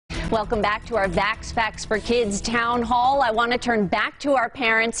Welcome back to our VAX Facts for Kids Town Hall. I want to turn back to our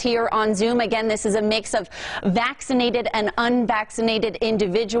parents here on Zoom. Again, this is a mix of vaccinated and unvaccinated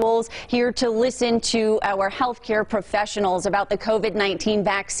individuals here to listen to our healthcare professionals about the COVID-19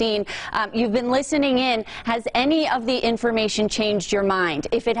 vaccine. You've been listening in. Has any of the information changed your mind?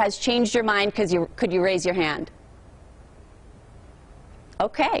 If it has changed your mind, could you raise your hand?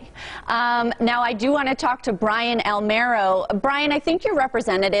 Okay. Now I do want to talk to Brian Almero. Brian, I think you're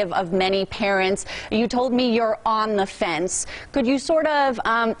representative of many parents. You told me you're on the fence. Could you sort of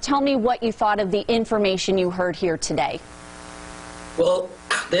tell me what you thought of the information you heard here today? Well,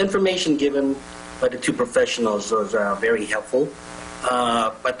 the information given by the two professionals was very helpful.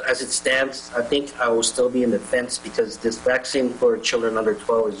 But as it stands, I think I will still be in the fence because this vaccine for children under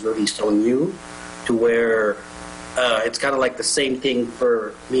 12 is really so new to where it's kind of like the same thing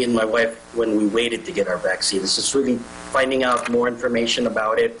for me and my wife when we waited to get our vaccine. It's just really finding out more information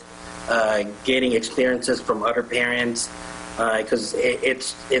about it, getting experiences from other parents, because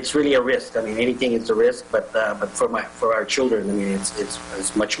it's really a risk. I mean, anything is a risk, but for our children, I mean,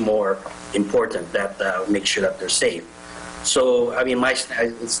 it's much more important that we make sure that they're safe. So, I mean,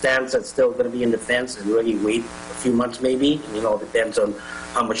 it stands that's still going to be in the fence and really wait a few months maybe. And, you know, it depends on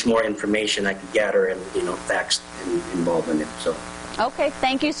how much more information I could gather and, you know, facts involved in it. So. Okay,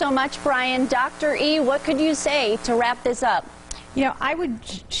 thank you so much, Brian. Dr. E, what could you say to wrap this up? You know, I would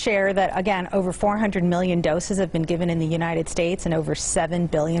share that, again, over 400 million doses have been given in the United States and over 7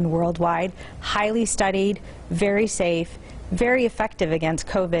 billion worldwide. Highly studied, very safe, very effective against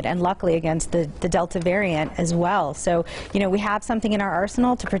COVID and luckily against the Delta variant as well. So, you know, we have something in our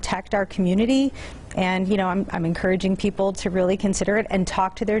arsenal to protect our community. And, you know, I'm encouraging people to really consider it and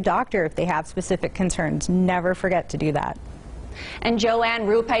talk to their doctor if they have specific concerns. Never forget to do that. And Joanne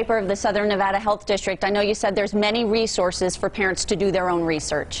Rupiper of the Southern Nevada Health District, I know you said there's many resources for parents to do their own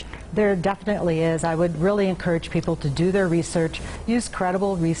research. There definitely is. I would really encourage people to do their research. Use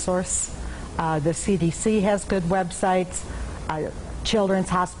credible resource. The CDC has good websites. Children's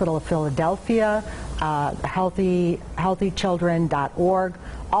Hospital of Philadelphia, healthychildren.org,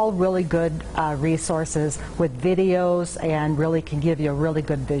 all really good resources with videos and really can give you a really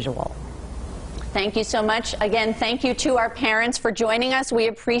good visual. Thank you so much. Again, thank you to our parents for joining us. We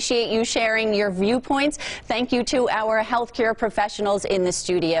appreciate you sharing your viewpoints. Thank you to our healthcare professionals in the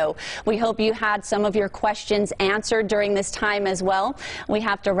studio. We hope you had some of your questions answered during this time as well. We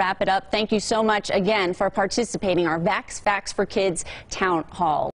have to wrap it up. Thank you so much again for participating in our VAX Facts for Kids Town Hall.